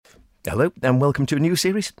Hello and welcome to a new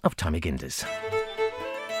series of Tammy Ginders.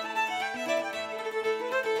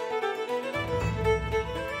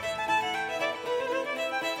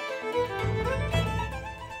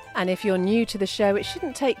 And if you're new to the show, it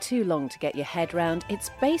shouldn't take too long to get your head round. It's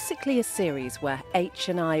basically a series where H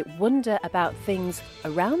and I wonder about things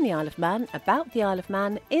around the Isle of Man, about the Isle of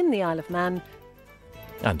Man, in the Isle of Man.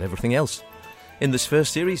 And everything else. In this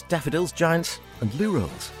first series, daffodils, giants and loo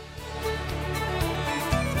rolls.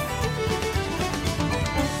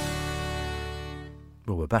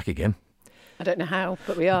 Well, we're back again. I don't know how,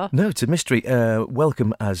 but we are. No, it's a mystery.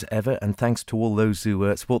 Welcome as ever, and thanks to all those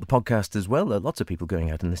who support the podcast as well. Lots of people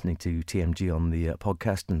going out and listening to TMG on the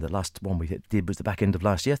podcast, and the last one we did was the back end of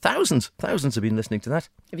last year. Thousands have been listening to that.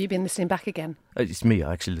 Have you been listening back again? It's me.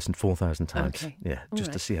 I actually listened 4,000 times. Okay. Yeah, just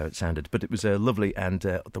right. to see how it sounded. But it was lovely, and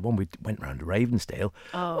the one we went round to Ravensdale.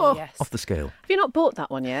 Oh, yes. Off the scale. Have you not bought that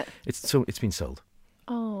one yet? It's been sold.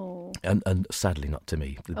 Oh. And sadly not to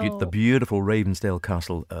me. The beautiful Ravensdale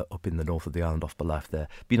Castle up in the north of the island off Ballaugh there.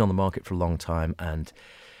 Been on the market for a long time, and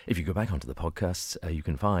if you go back onto the podcasts, you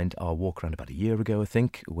can find our walk around about a year ago, I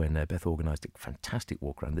think, when Beth organised a fantastic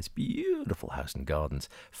walk around this beautiful house and gardens.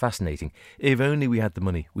 Fascinating. If only we had the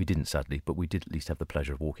money. We didn't, sadly, but we did at least have the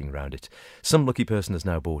pleasure of walking around it. Some lucky person has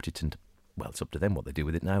now bought it, and well, it's up to them what they do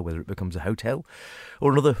with it now, whether it becomes a hotel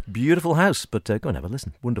or another beautiful house. But go and have a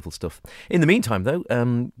listen. Wonderful stuff. In the meantime, though,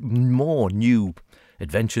 more new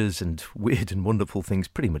adventures and weird and wonderful things.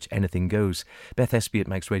 Pretty much anything goes. Beth Espy at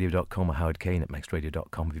maxradio.com or Howard Kane at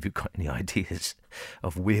maxradio.com if you've got any ideas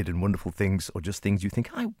of weird and wonderful things or just things you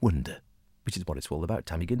think, I wonder, which is what it's all about,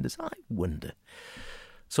 Tammy Ginders. I wonder.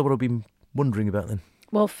 So what have I been wondering about then?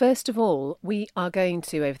 Well, first of all, we are going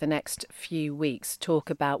to, over the next few weeks, talk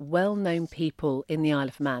about well-known people in the Isle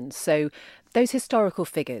of Man. So those historical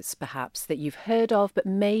figures, perhaps, that you've heard of but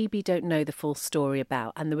maybe don't know the full story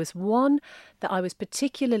about. And there was one that I was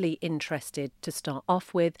particularly interested to start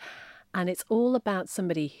off with, and it's all about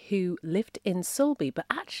somebody who lived in Sulby but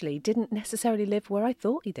actually didn't necessarily live where I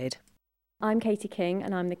thought he did. I'm Katie King,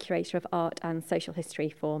 and I'm the Curator of Art and Social History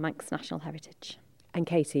for Manx National Heritage. And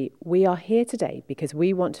Katie, we are here today because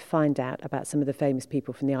we want to find out about some of the famous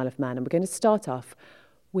people from the Isle of Man, and we're going to start off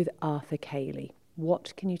with Arthur Cayley.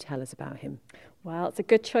 What can you tell us about him? Well, it's a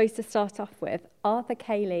good choice to start off with. Arthur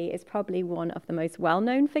Cayley is probably one of the most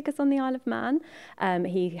well-known figures on the Isle of Man.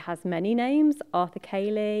 He has many names. Arthur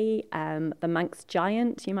Cayley, the Manx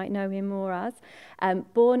Giant, you might know him more as.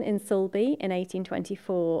 Born in Sulby in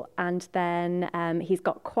 1824, and then he's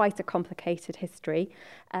got quite a complicated history.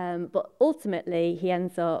 But ultimately, he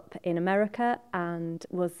ends up in America and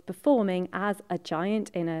was performing as a giant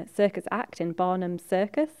in a circus act in Barnum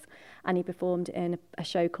Circus. And he performed in a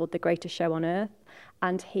show called The Greatest Show on Earth.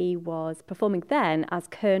 And he was performing then as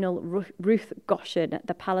Colonel Ruth Goshen,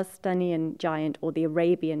 the Palestinian giant or the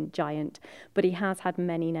Arabian giant. But he has had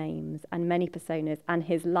many names and many personas, and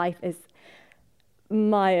his life is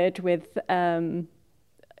mired with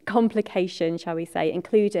complication, shall we say,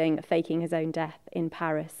 including faking his own death in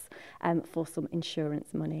Paris for some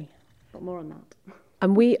insurance money. But more on that.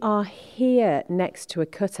 And we are here next to a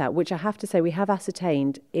cutout, which I have to say we have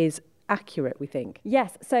ascertained is accurate, we think.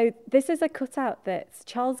 Yes, so this is a cutout that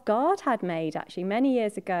Charles Gard had made actually many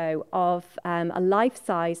years ago of a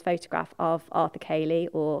life-size photograph of Arthur Cayley,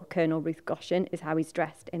 or Colonel Ruth Goshen is how he's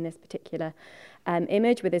dressed in this particular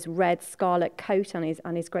image, with his red scarlet coat and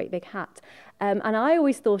his great big hat. And I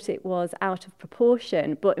always thought it was out of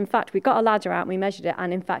proportion, but in fact we got a ladder out and we measured it,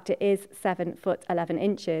 and in fact it is 7 foot 11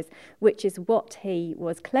 inches, which is what he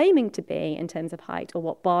was claiming to be in terms of height, or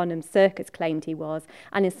what Barnum Circus claimed he was.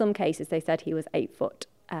 And in some cases they said he was 8 foot,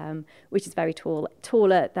 which is very tall,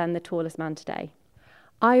 taller than the tallest man today.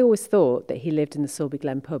 I always thought that he lived in the Sulby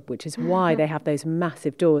Glen pub, which is why they have those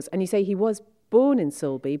massive doors. And you say he was born in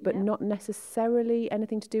Sulby, but not necessarily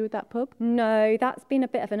anything to do with that pub? No, that's been a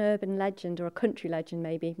bit of an urban legend, or a country legend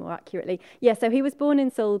maybe, more accurately. Yeah, so he was born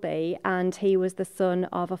in Sulby, and he was the son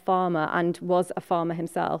of a farmer and was a farmer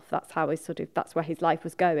himself. That's how that's where his life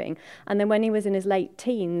was going. And then when he was in his late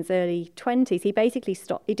teens, early 20s,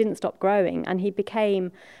 he didn't stop growing, and he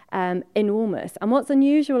became enormous. And what's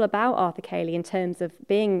unusual about Arthur Cayley in terms of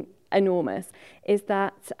being enormous is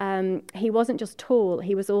that he wasn't just tall,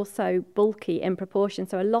 he was also bulky in proportion.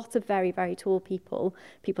 So a lot of very, very tall people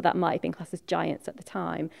that might have been classed as giants at the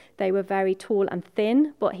time, they were very tall and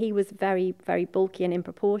thin, but he was very, very bulky and in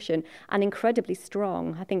proportion and incredibly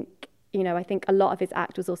strong. I think a lot of his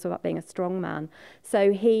act was also about being a strong man.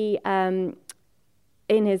 So he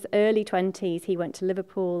in his early 20s, he went to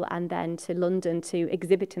Liverpool and then to London to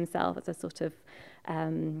exhibit himself as a sort of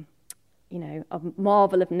a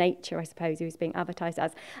marvel of nature, I suppose he was being advertised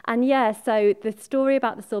as. And yeah, so the story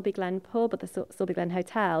about the Sulby Glen pub or the Sulby Glen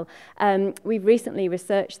Hotel, we've recently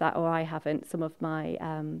researched that, or I haven't. Some of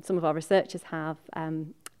our researchers have,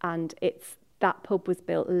 and that pub was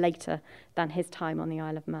built later than his time on the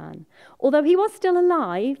Isle of Man. Although he was still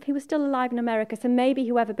alive in America, so maybe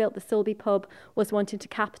whoever built the Sulby pub was wanting to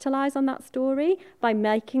capitalise on that story by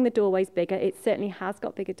making the doorways bigger. It certainly has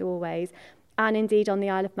got bigger doorways. And indeed, on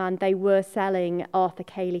the Isle of Man, they were selling Arthur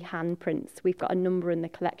Cayley handprints. We've got a number in the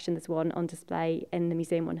collection. There's one on display in the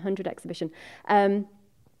Museum 100 exhibition.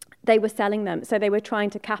 They were selling them. So they were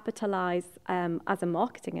trying to capitalise as a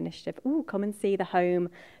marketing initiative. Ooh, come and see the home,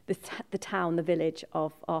 the town, the village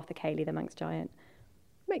of Arthur Cayley, the Manx giant.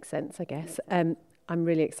 Makes sense, I guess. I'm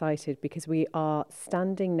really excited because we are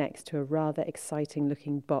standing next to a rather exciting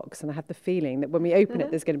looking box. And I have the feeling that when we open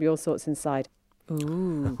it, there's going to be all sorts inside.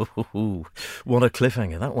 Ooh. What a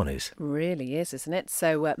cliffhanger that one is. Really is, isn't it?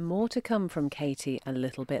 So more to come from Katie a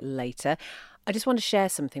little bit later. I just want to share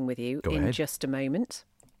something with you in just a moment.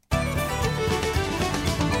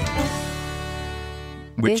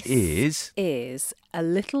 Which is a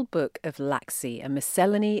little book of Laxey, a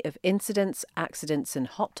miscellany of incidents, accidents and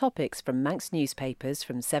hot topics from Manx newspapers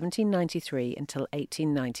from 1793 until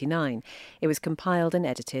 1899. It was compiled and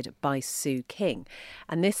edited by Sue King.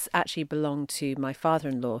 And this actually belonged to my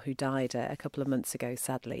father-in-law, who died a couple of months ago,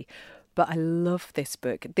 sadly. But I love this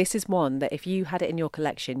book. This is one that if you had it in your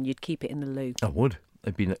collection, you'd keep it in the loo. I would.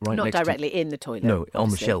 It'd be right not next directly in the toilet. No, on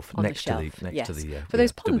the shelf, on next the to shelf. the for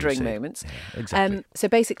those pondering WC. moments. Yeah, exactly. So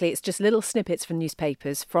basically, it's just little snippets from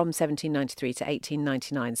newspapers from 1793 to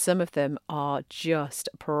 1899. Some of them are just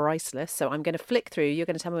priceless. So I'm going to flick through. You're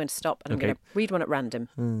going to tell me when to stop, and I'm going to read one at random.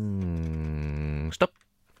 Stop.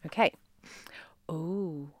 Okay.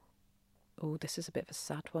 Oh, this is a bit of a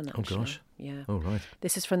sad one, actually. Oh, gosh. Yeah. Oh, right.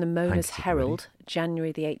 This is from the Mona's Herald,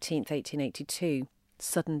 January the 18th, 1882.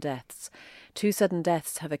 Sudden deaths. 2 sudden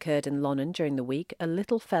deaths have occurred in Lonnon during the week. A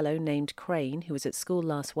little fellow named Crane, who was at school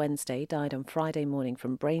last Wednesday, died on Friday morning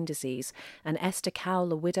from brain disease. And Esther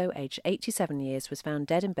Cowell, a widow aged 87 years, was found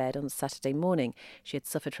dead in bed on Saturday morning. She had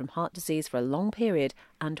suffered from heart disease for a long period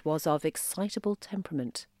and was of excitable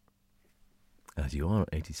temperament. As you are at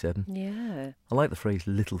 87. Yeah. I like the phrase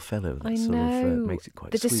little fellow. That sort of makes it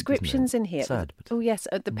quite the sweet, descriptions in here. Sad, but... Oh, yes.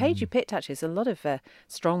 The page you picked, actually, is a lot of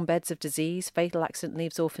strong beds of disease, fatal accident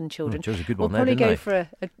leaves orphan children. Chose a good we'll one there, probably didn't go for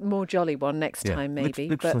a more jolly one next time, maybe.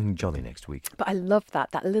 Look for something jolly next week. But I love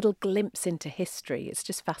that little glimpse into history. It's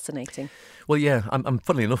just fascinating. Well, yeah, I'm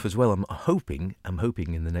funnily enough as well, I'm hoping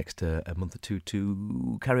in the next a month or two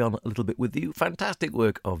to carry on a little bit with the fantastic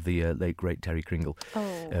work of the late, great Terry Kringle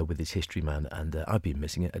with his History Man. And I've been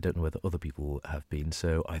missing it. I don't know whether other people have been.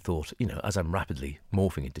 So I thought, as I'm rapidly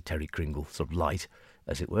morphing into Terry Kringle, sort of light,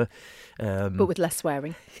 as it were. But with less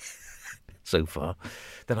swearing. So far.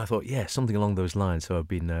 Then I thought, something along those lines. So I've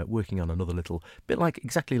been working on another little bit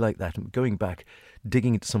exactly like that. Going back,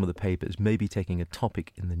 digging into some of the papers, maybe taking a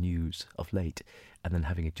topic in the news of late and then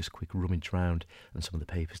having a just quick rummage round on some of the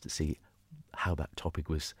papers to see how that topic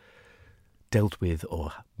was dealt with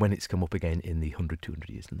or when it's come up again in the 100, 200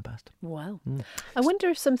 years in the past. Wow. I wonder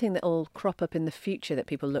if something that will crop up in the future that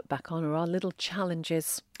people look back on are our little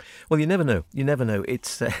challenges. Well, you never know.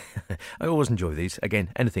 It's I always enjoy these. Again,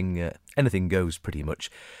 anything goes pretty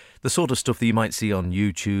much. The sort of stuff that you might see on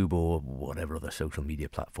YouTube or whatever other social media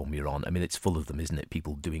platform you're on. I mean, it's full of them, isn't it?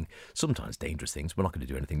 People doing sometimes dangerous things. We're not going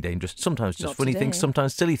to do anything dangerous. Sometimes just funny things,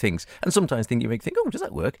 sometimes silly things, and sometimes things you make think, does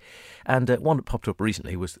that work? And one that popped up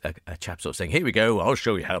recently was a chap sort of saying, here we go, I'll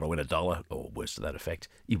show you how to win $1, or words to that effect.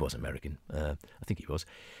 He was American. I think he was.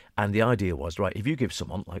 And the idea was, right, if you give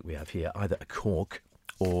someone, like we have here, either a cork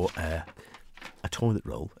or a toilet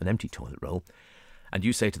roll, an empty toilet roll, and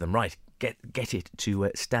you say to them, right, get it to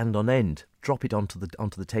stand on end. Drop it onto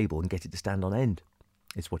the table and get it to stand on end.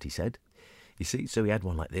 Is what he said. You see, so he had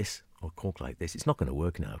one like this, or a cork like this. It's not going to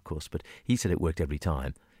work now, of course, but he said it worked every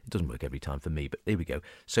time. It doesn't work every time for me, but there we go.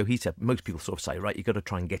 So he said most people sort of say, right, you've got to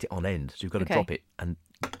try and get it on end. So you've got to drop it and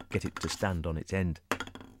get it to stand on its end.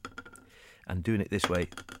 And doing it this way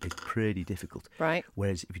is pretty difficult. Right.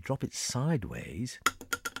 Whereas if you drop it sideways,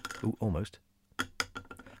 almost.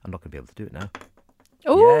 I'm not going to be able to do it now.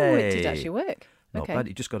 Oh, it did actually work. Not bad.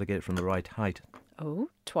 You just got to get it from the right height. Oh,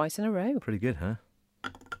 twice in a row. Pretty good, huh?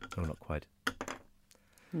 Oh, not quite.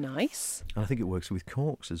 Nice. And I think it works with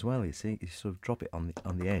corks as well. You see, you sort of drop it on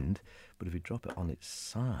the end, but if you drop it on its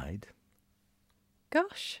side,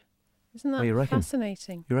 gosh, isn't that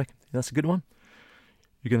fascinating? You reckon that's a good one?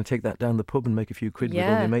 You're going to take that down the pub and make a few quid with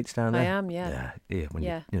all your mates down there? I am. Yeah. Yeah. When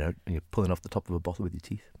you're pulling off the top of a bottle with your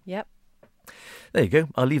teeth. Yep. There you go.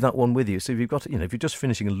 I'll leave that one with you. So if you've got, if you're just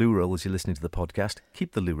finishing a loo roll as you're listening to the podcast,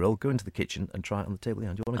 keep the loo roll, go into the kitchen and try it on the table. Yeah,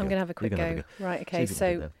 do you want to I'm going to have a quick go. Right, okay.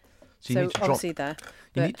 So you need to obviously there.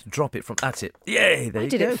 You need to drop it from... That's it. Yay, there you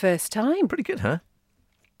go. I did it first time. Pretty good, huh?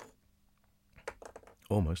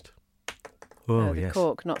 Almost. Oh, the yes.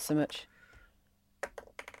 cork, not so much.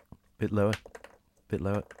 Bit lower, bit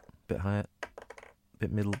higher,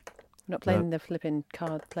 bit middle. We're not playing the flipping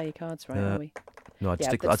play cards, right, are we? No, I'd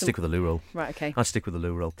stick with the loo roll. Right, okay. I'd stick with the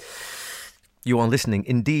loo roll. You are listening,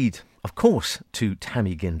 indeed, of course, to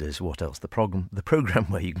Tammy Ginder's What Else? The programme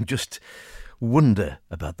where you can just wonder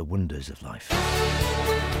about the wonders of life.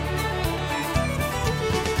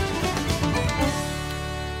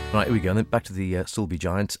 Right, here we go. Then back to the Sulby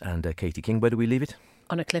Giants and Katie King. Where do we leave it?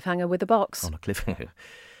 On a cliffhanger with a box. On a cliffhanger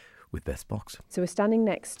with Beth's box. So we're standing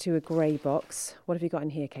next to a grey box. What have you got in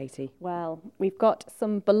here, Katie? Well, we've got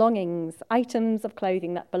some belongings, items of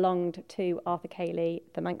clothing that belonged to Arthur Cayley,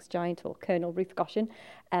 the Manx Giant, or Colonel Ruth Goshen,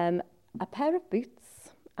 a pair of boots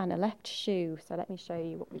and a left shoe. So let me show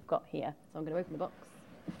you what we've got here. So I'm going to open the box.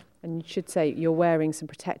 And you should say you're wearing some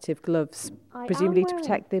protective gloves, presumably to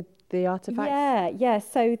protect the artefacts? Yeah.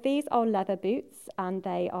 So these are leather boots and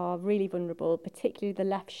they are really vulnerable, particularly the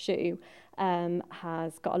left shoe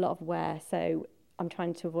has got a lot of wear. So I'm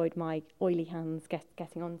trying to avoid my oily hands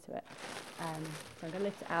getting onto it. So I'm going to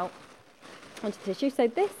lift it out onto the tissue. So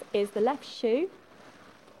this is the left shoe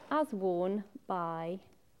as worn by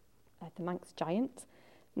the Manx Giant.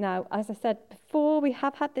 Now, as I said before, we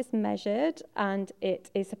have had this measured and it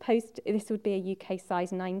is this would be a UK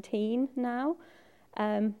size 19 now.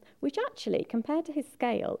 Which actually, compared to his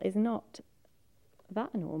scale, is not that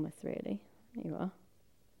enormous, really. There you are.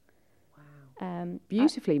 Wow.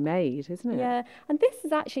 Beautifully made, isn't it? Yeah, and this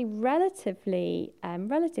is actually relatively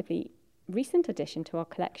recent addition to our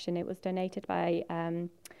collection. It was donated by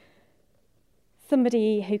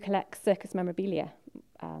somebody who collects circus memorabilia.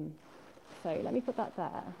 So let me put that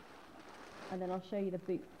there, and then I'll show you the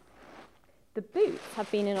boots. The boots have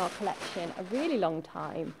been in our collection a really long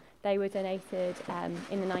time. They were donated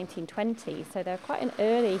in the 1920s, so they're quite an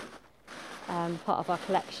early part of our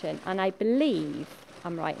collection. And I believe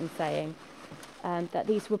I'm right in saying that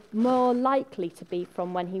these were more likely to be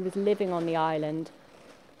from when he was living on the island,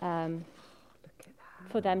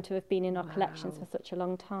 for them to have been in our collections for such a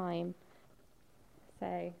long time. So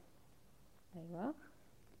there you are.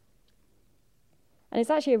 And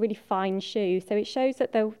it's actually a really fine shoe, so it shows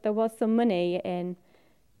that there was some money in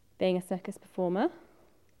being a circus performer.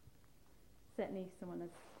 Certainly someone as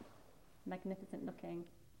magnificent looking.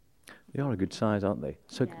 They are a good size, aren't they?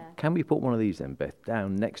 So can we put one of these then, Beth,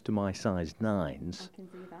 down next to my size 9s? I can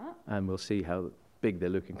do that. And we'll see how big they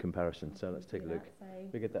look in comparison. So let's take a look. So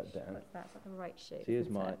we get that down. That's like the right shoe. So here's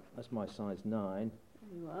that's my size 9.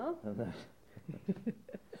 There you are. And then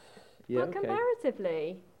Well,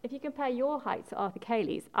 comparatively, if you compare your height to Arthur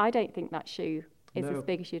Cayley's, I don't think that shoe is as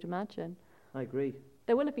big as you'd imagine. I agree.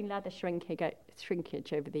 There will have been leather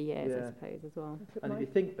shrinkage over the years, I suppose, as well. And if you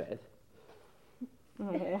think, Beth,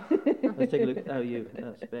 Oh. let's take a look. Oh,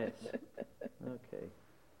 that's Beth. Okay.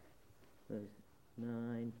 There's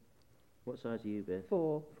 9. What size are you, Beth?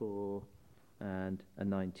 4. 4. And a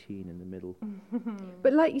 19 in the middle.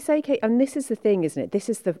 But like you say, Kate, and this is the thing, isn't it? This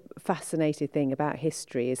is the fascinating thing about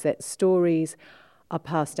history, is that stories are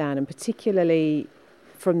passed down, and particularly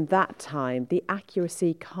from that time, the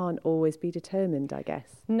accuracy can't always be determined, I guess.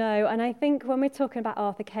 No, and I think when we're talking about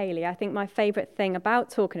Arthur Cayley, I think my favourite thing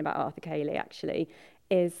about talking about Arthur Cayley, actually,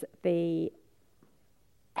 is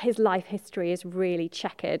his life history is really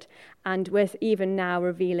checkered, and we're even now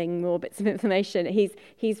revealing more bits of information.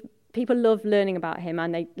 He's people love learning about him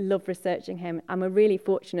and they love researching him, and we're really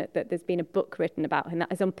fortunate that there's been a book written about him that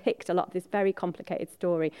has unpicked a lot of this very complicated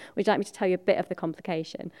story. Would you like me to tell you a bit of the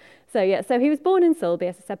complication? So he was born in Sulby,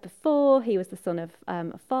 as I said before. He was the son of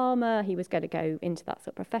a farmer. He was going to go into that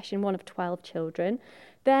sort of profession, one of 12 children.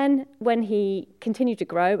 Then when he continued to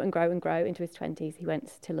grow and grow and grow into his 20s, he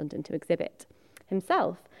went to London to exhibit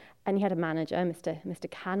himself. And he had a manager,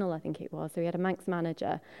 Mr. Cannell, I think it was. So he had a Manx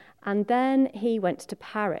manager. And then he went to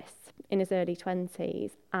Paris in his early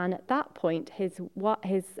 20s. And at that point, his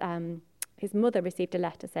mother received a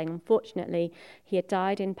letter saying, unfortunately, he had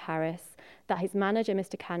died in Paris, that his manager,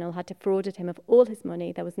 Mr. Cannell, had defrauded him of all his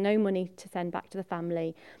money. There was no money to send back to the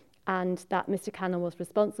family. And that Mr. Cannell was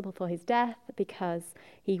responsible for his death because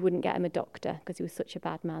he wouldn't get him a doctor because he was such a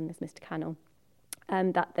bad man, this Mr. Cannell.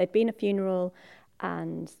 That there'd been a funeral,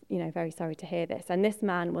 and, very sorry to hear this. And this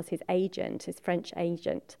man was his agent, his French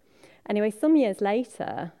agent. Anyway, some years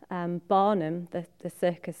later, Barnum, the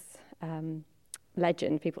circus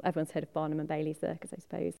legend. Everyone's heard of Barnum and Bailey Circus, I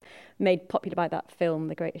suppose, made popular by that film,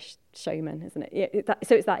 The Greatest Showman, isn't it?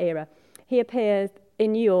 So it's that era. He appears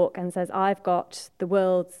in New York and says, I've got the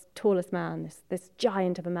world's tallest man, this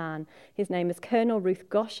giant of a man. His name is Colonel Ruth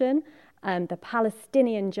Goshen, the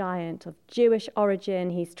Palestinian giant of Jewish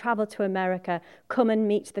origin. He's travelled to America. Come and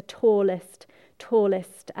meet the tallest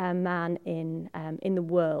man in the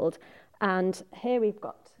world. And here we've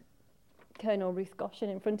got Colonel Ruth Goshen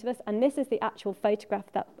in front of us, and this is the actual photograph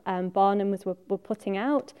that Barnum were putting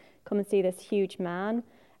out. Come and see this huge man.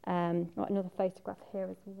 Got another photograph here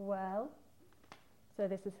as well. So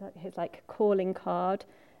this is his calling card,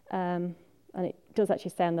 and it does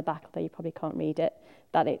actually say on the back, although you probably can't read it,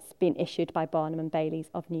 that it's been issued by Barnum and Bailey's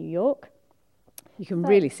of New York. You can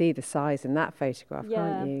really see the size in that photograph,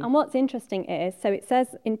 can't you? And what's interesting is, so it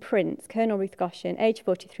says in print, Colonel Ruth Goshen, age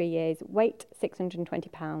 43 years, weight 620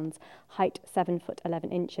 pounds, height 7 foot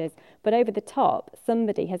 11 inches. But over the top,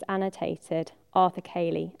 somebody has annotated Arthur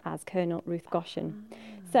Cayley as Colonel Ruth Goshen.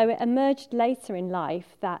 So it emerged later in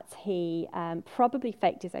life that he probably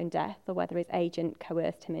faked his own death, or whether his agent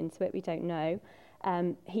coerced him into it, we don't know.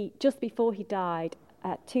 Just before he died,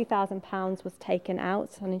 £2,000 was taken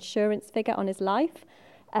out, an insurance figure on his life.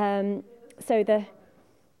 So the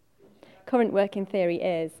current working theory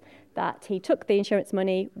is that he took the insurance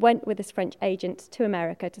money, went with his French agent to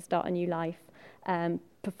America to start a new life,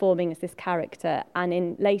 performing as this character. And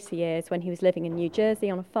in later years, when he was living in New Jersey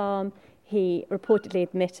on a farm, he reportedly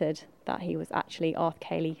admitted that he was actually Arthur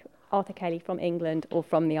Cayley from England or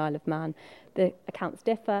from the Isle of Man. The accounts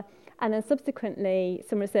differ. And then subsequently,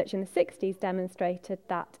 some research in the 60s demonstrated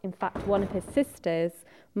that, in fact, one of his sisters,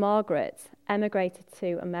 Margaret, emigrated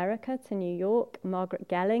to America, to New York. Margaret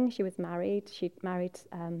Gelling, she was married. She'd married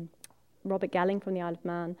Robert Gelling from the Isle of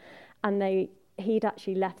Man. And he'd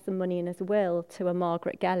actually left some money in his will to a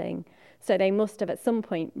Margaret Gelling. So they must have at some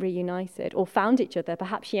point reunited or found each other.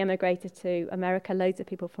 Perhaps she emigrated to America. Loads of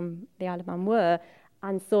people from the Isle of Man were,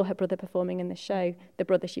 and saw her brother performing in the show, the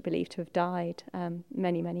brother she believed to have died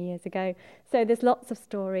many, many years ago. So there's lots of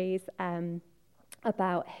stories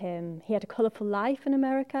about him. He had a colourful life in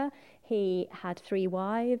America. He had 3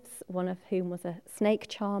 wives, one of whom was a snake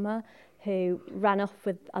charmer who ran off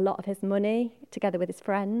with a lot of his money, together with his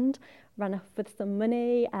friend, ran off with some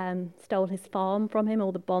money, stole his farm from him,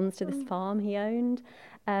 all the bonds to this farm he owned.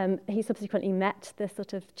 He subsequently met the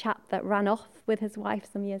sort of chap that ran off with his wife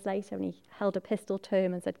some years later, and he held a pistol to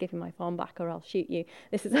him and said, "Give me my farm back or I'll shoot you."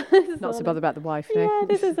 This is not so bothered about the wife, no. Yeah,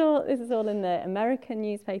 this is all in the American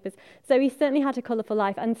newspapers. So he certainly had a colourful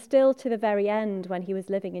life, and still to the very end, when he was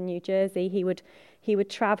living in New Jersey, he would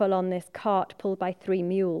travel on this cart pulled by 3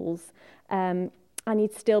 mules, and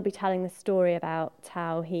he'd still be telling the story about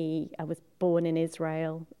how he was born in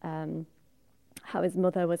Israel, how his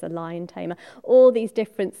mother was a lion tamer, all these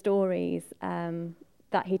different stories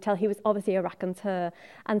that he'd tell. He was obviously a raconteur,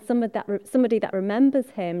 and somebody that remembers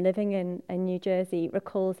him living in New Jersey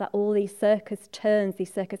recalls that all these circus turns,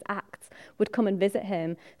 these circus acts would come and visit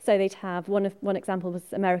him. So they'd have, one example was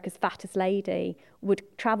America's Fattest Lady would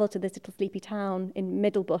travel to this little sleepy town in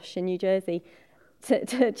Middlebush in New Jersey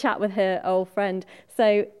to chat with her old friend.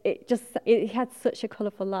 So it had such a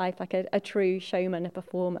colourful life, like a true showman, a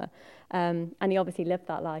performer. And he obviously lived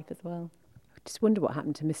that life as well. I just wonder what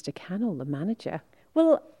happened to Mr. Cannell, the manager.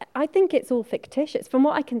 Well, I think it's all fictitious. From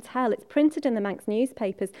what I can tell, it's printed in the Manx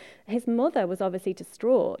newspapers. His mother was obviously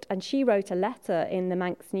distraught, and she wrote a letter in the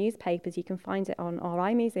Manx newspapers. You can find it on our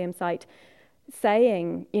iMuseum site,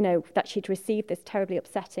 saying, that she'd received this terribly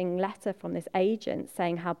upsetting letter from this agent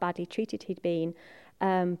saying how badly treated he'd been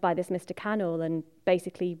by this Mr. Cannell, and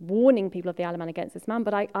basically warning people of the Isle of Man against this man.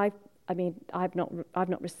 But I've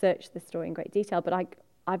not researched this story in great detail, but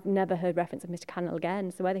I've never heard reference of Mr. Cannell again.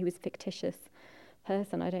 So whether he was a fictitious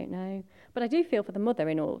person, I don't know. But I do feel for the mother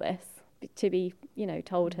in all this, to be,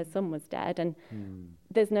 told her son was dead, and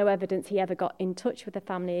there's no evidence he ever got in touch with the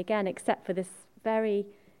family again, except for this very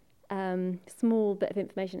small bit of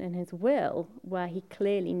information in his will where he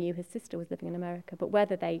clearly knew his sister was living in America, but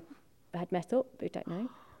whether they had met up, we don't know.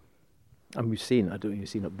 And we've seen, I don't know if you've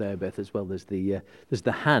seen up there, Beth, as well, there's the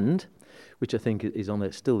hand, which I think is on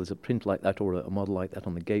there still. There's a print like that or a model like that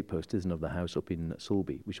on the gatepost, isn't, of the house up in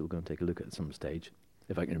Sulby, which we'll go and take a look at some stage,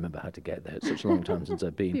 if I can remember how to get there. It's such a long time since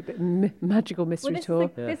I've been. Be a bit magical mystery tour.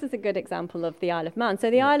 This is a good example of the Isle of Man. So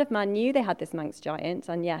the Isle of Man knew they had this Manx giant,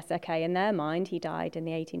 and yes, okay, in their mind, he died in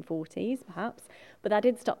the 1840s, perhaps, but that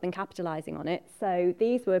did stop them capitalising on it. So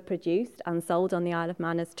these were produced and sold on the Isle of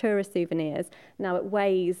Man as tourist souvenirs. Now it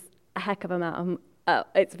weighs a heck of amount of,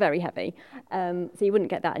 it's very heavy. So you wouldn't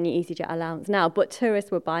get that in your EasyJet allowance now, but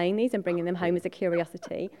tourists were buying these and bringing them home as a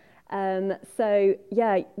curiosity. So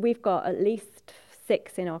yeah, we've got at least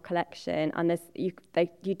 6 in our collection, and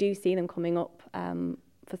you do see them coming up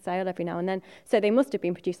for sale every now and then. So they must have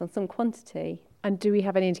been produced on some quantity. And do we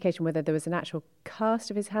have any indication whether there was an actual cast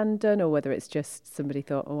of his hand done, or whether it's just somebody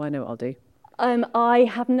thought, oh, I know what I'll do? I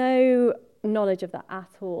have no knowledge of that at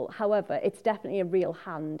all. However, it's definitely a real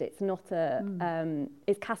hand. It's not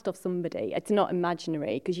it's cast off somebody. It's not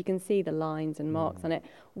imaginary, because you can see the lines and marks on it.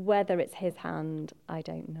 Whether it's his hand, I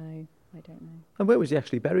don't know. And where was he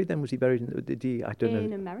actually buried then? Was he buried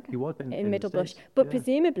in America? He was in Middlebush. But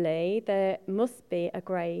presumably there must be a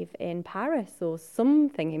grave in Paris or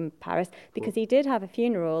something in Paris, because he did have a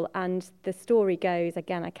funeral, and the story goes,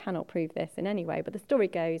 again, I cannot prove this in any way, but the story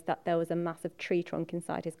goes that there was a massive tree trunk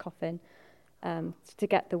inside his coffin to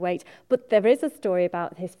get the weight. But there is a story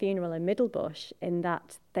about his funeral in Middlebush, in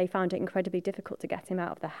that they found it incredibly difficult to get him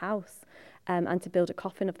out of the house and to build a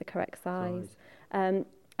coffin of the correct size.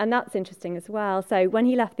 And that's interesting as well. So when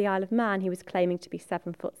he left the Isle of Man, he was claiming to be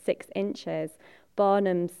 7'6".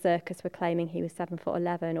 Barnum's circus were claiming he was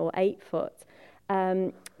 7'11" or 8 foot.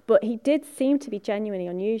 But he did seem to be genuinely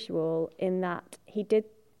unusual in that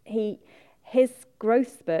his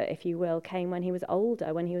growth spurt, if you will, came when he was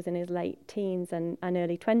older, when he was in his late teens and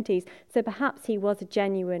early 20s. So perhaps he was a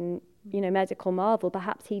genuine, medical marvel.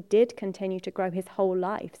 Perhaps he did continue to grow his whole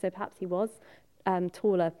life. So perhaps he was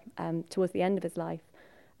taller towards the end of his life.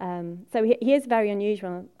 So he is very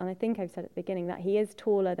unusual, and I think I've said at the beginning that he is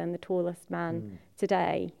taller than the tallest man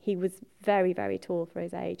today. He was very, very tall for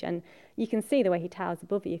his age, and you can see the way he towers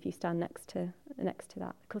above you if you stand next to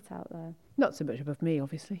that cutout there. Not so much above me,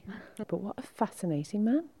 obviously, but what a fascinating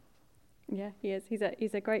man. Yeah, he is. He's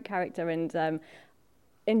a great character, and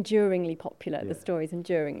enduringly popular. Yeah. The story's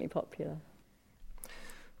enduringly popular.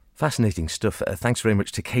 Fascinating stuff. Thanks very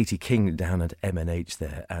much to Katie King down at MNH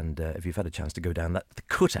there. And if you've had a chance to go down, the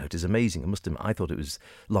cutout is amazing. I thought it was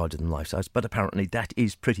larger than life size, but apparently that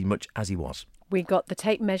is pretty much as he was. We got the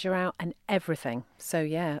tape measure out and everything. So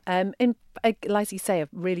yeah, like you say, a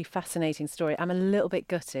really fascinating story. I'm a little bit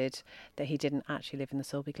gutted that he didn't actually live in the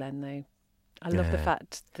Sulby Glen, though. I love the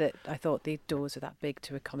fact that I thought the doors were that big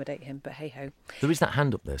to accommodate him, but hey-ho. There is that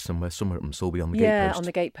hand up there somewhere at Sulby on the gatepost. Yeah, on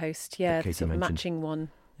the gatepost, yeah, the matching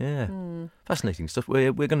one. Yeah, fascinating stuff.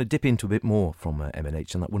 We're going to dip into a bit more from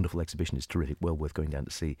MNH, and that wonderful exhibition is terrific. Well worth going down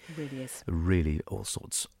to see. It really is. Really, all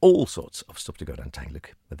sorts of stuff to go down to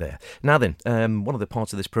look there. Now then, one of the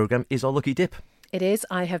parts of this programme is our Lucky Dip. It is.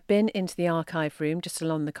 I have been into the archive room just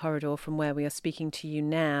along the corridor from where we are speaking to you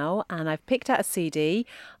now, and I've picked out a CD.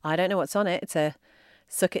 I don't know what's on it. It's a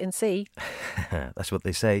suck it and see. That's what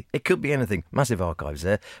they say. It could be anything. Massive archives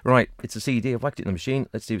there. Right, it's a CD. I've whacked it in the machine.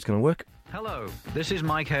 Let's see if it's going to work. Hello, this is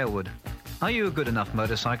Mike Hailwood. Are you a good enough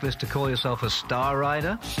motorcyclist to call yourself a star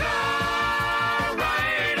rider? Star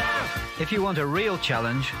Rider! If you want a real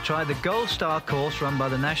challenge, try the Gold Star course run by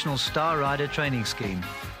the National Star Rider Training Scheme.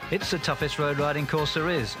 It's the toughest road riding course there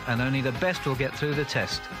is, and only the best will get through the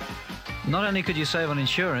test. Not only could you save on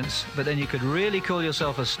insurance, but then you could really call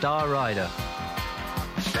yourself a star rider.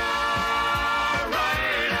 Star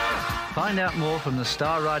Rider! Find out more from the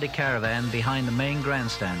Star Rider caravan behind the main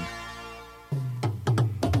grandstand.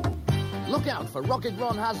 Look out for Rocket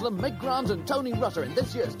Ron Haslam, Mick Grant and Tony Rutter in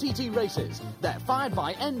this year's TT races. They're fired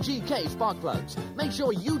by NGK spark plugs. Make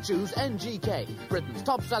sure you choose NGK, Britain's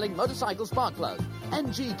top-selling motorcycle spark plug.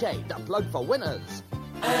 NGK, the plug for winners.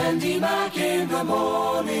 Andy Mack in the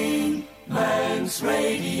morning, Manx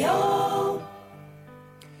Radio.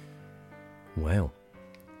 Well.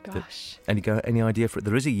 Gosh. Any idea for it?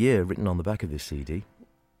 There is a year written on the back of this CD.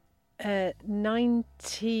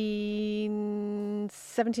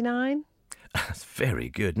 1979? That's very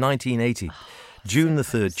good. 1980. June the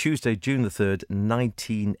 3rd, Tuesday, June the 3rd,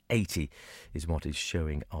 1980 is what is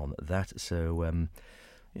showing on that. So,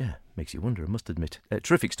 yeah, makes you wonder, I must admit.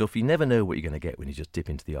 Terrific stuff. You never know what you're going to get when you just dip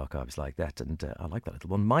into the archives like that. And I like that little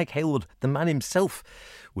one. Mike Hailwood, the man himself,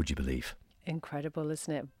 would you believe? Incredible,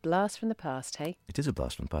 isn't it? Blast from the past, hey? It is a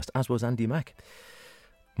blast from the past, as was Andy Mack.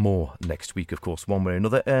 More next week, of course, one way or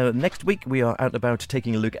another. Next week, we are out and about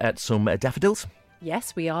taking a look at some daffodils.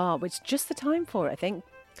 Yes, we are. It's just the time for it, I think.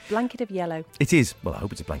 Blanket of yellow. It is. Well, I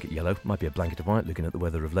hope it's a blanket yellow. Might be a blanket of white, looking at the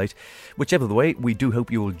weather of late. Whichever the way, we do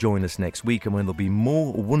hope you will join us next week, and when there'll be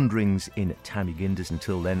more Wonderings in Tammy Ginders.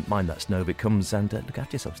 Until then, mind that snow if it comes, and look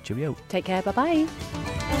after yourselves. Cheerio. Take care. Bye-bye.